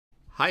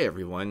Hi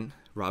everyone,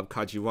 Rob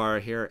Kajiwara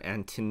here,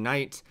 and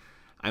tonight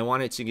I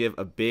wanted to give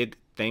a big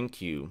thank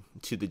you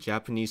to the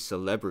Japanese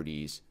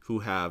celebrities who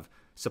have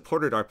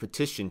supported our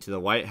petition to the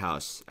White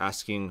House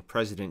asking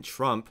President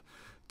Trump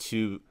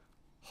to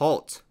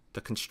halt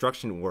the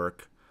construction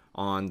work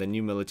on the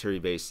new military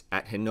base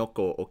at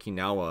Henoko,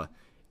 Okinawa,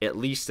 at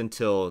least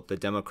until the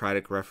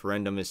democratic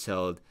referendum is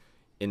held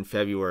in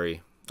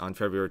February, on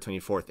February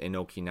 24th in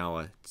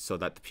Okinawa, so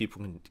that the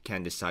people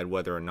can decide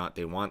whether or not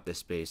they want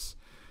this base.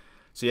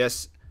 So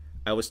yes,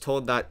 I was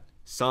told that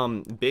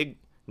some big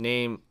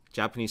name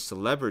Japanese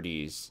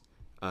celebrities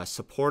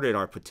supported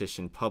our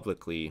petition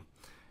publicly,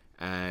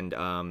 and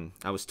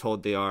I was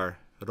told they are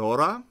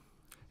Rola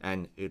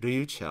and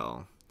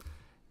Ryuchell.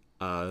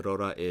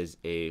 Rola is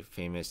a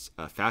famous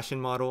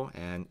fashion model,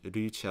 and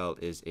Ryuchell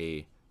is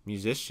a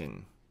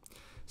musician.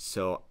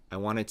 So I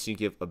wanted to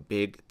give a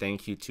big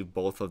thank you to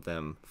both of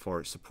them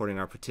for supporting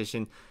our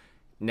petition.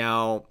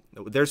 Now,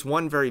 there's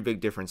one very big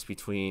difference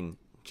between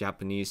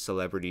Japanese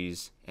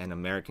celebrities and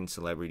American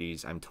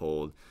celebrities, I'm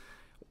told.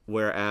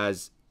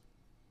 Whereas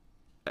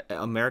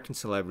American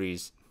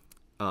celebrities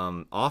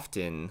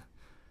often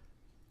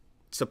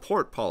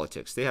support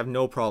politics. They have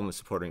no problem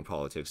supporting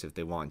politics if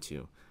they want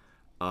to.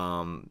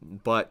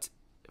 But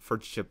for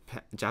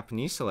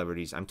Japanese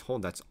celebrities, I'm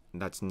told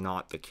that's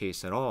not the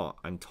case at all.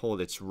 I'm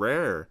told it's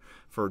rare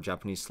for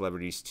Japanese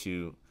celebrities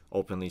to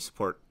openly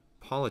support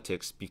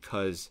politics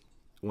because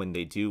when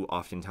they do,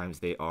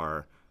 oftentimes they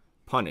are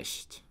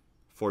punished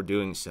for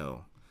doing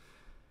so.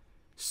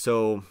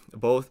 So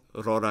both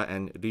Rola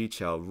and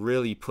Ryuchell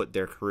really put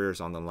their careers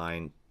on the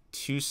line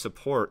to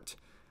support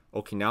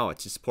Okinawa,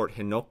 to support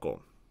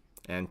Henoko,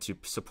 and to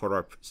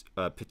support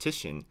our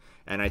petition.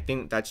 And I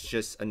think that's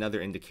just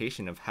another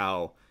indication of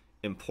how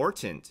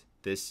important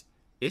this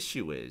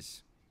issue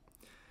is.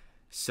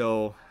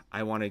 So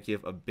I want to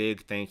give a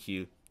big thank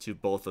you to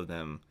both of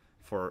them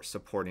for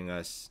supporting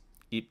us.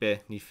 Ipe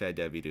nife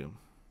debiru.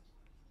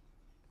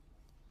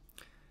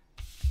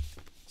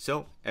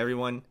 So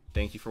everyone,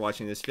 thank you for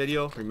watching this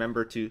video.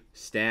 Remember to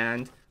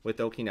stand with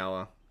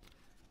Okinawa.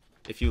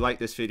 If you like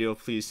this video,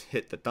 please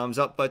hit the thumbs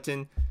up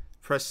button.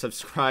 Press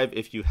subscribe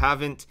if you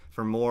haven't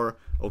for more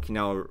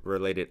Okinawa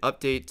related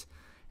update.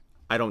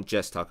 I don't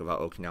just talk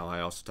about Okinawa, I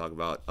also talk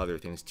about other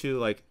things too,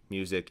 like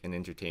music and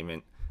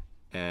entertainment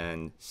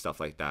and stuff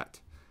like that.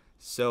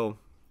 So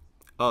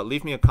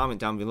leave me a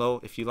comment down below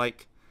if you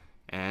like.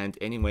 And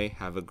anyway,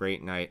 have a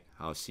great night.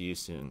 I'll see you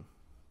soon.